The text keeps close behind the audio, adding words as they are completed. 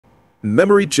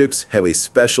Memory chips have a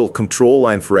special control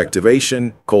line for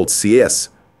activation called CS,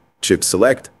 chip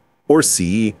select, or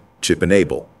CE, chip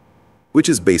enable, which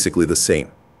is basically the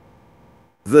same.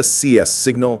 The CS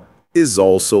signal is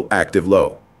also active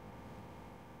low.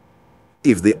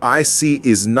 If the IC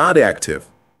is not active,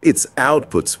 its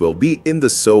outputs will be in the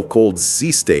so-called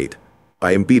Z state,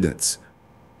 high impedance,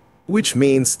 which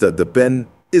means that the pin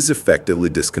is effectively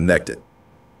disconnected.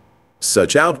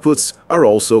 Such outputs are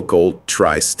also called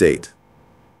tri-state.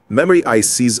 Memory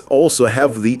ICs also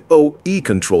have the OE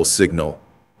control signal,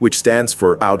 which stands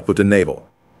for output enable.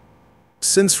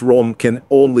 Since ROM can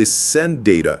only send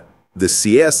data, the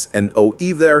CS and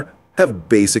OE there have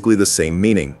basically the same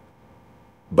meaning.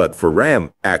 But for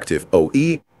RAM, active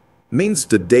OE means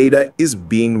the data is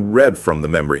being read from the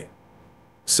memory.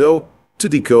 So, to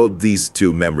decode these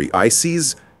two memory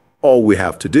ICs, all we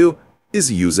have to do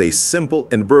is use a simple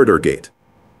inverter gate.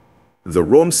 The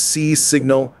ROM C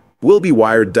signal will be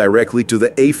wired directly to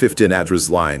the A15 address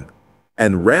line,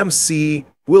 and RAM C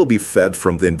will be fed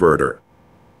from the inverter.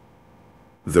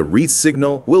 The read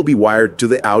signal will be wired to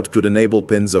the output enable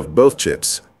pins of both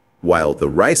chips, while the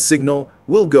write signal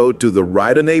will go to the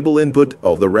write enable input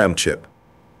of the RAM chip.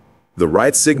 The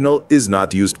write signal is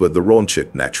not used with the ROM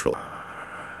chip naturally.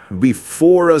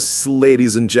 Before us,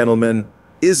 ladies and gentlemen,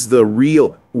 is the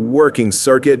real working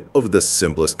circuit of the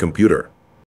simplest computer.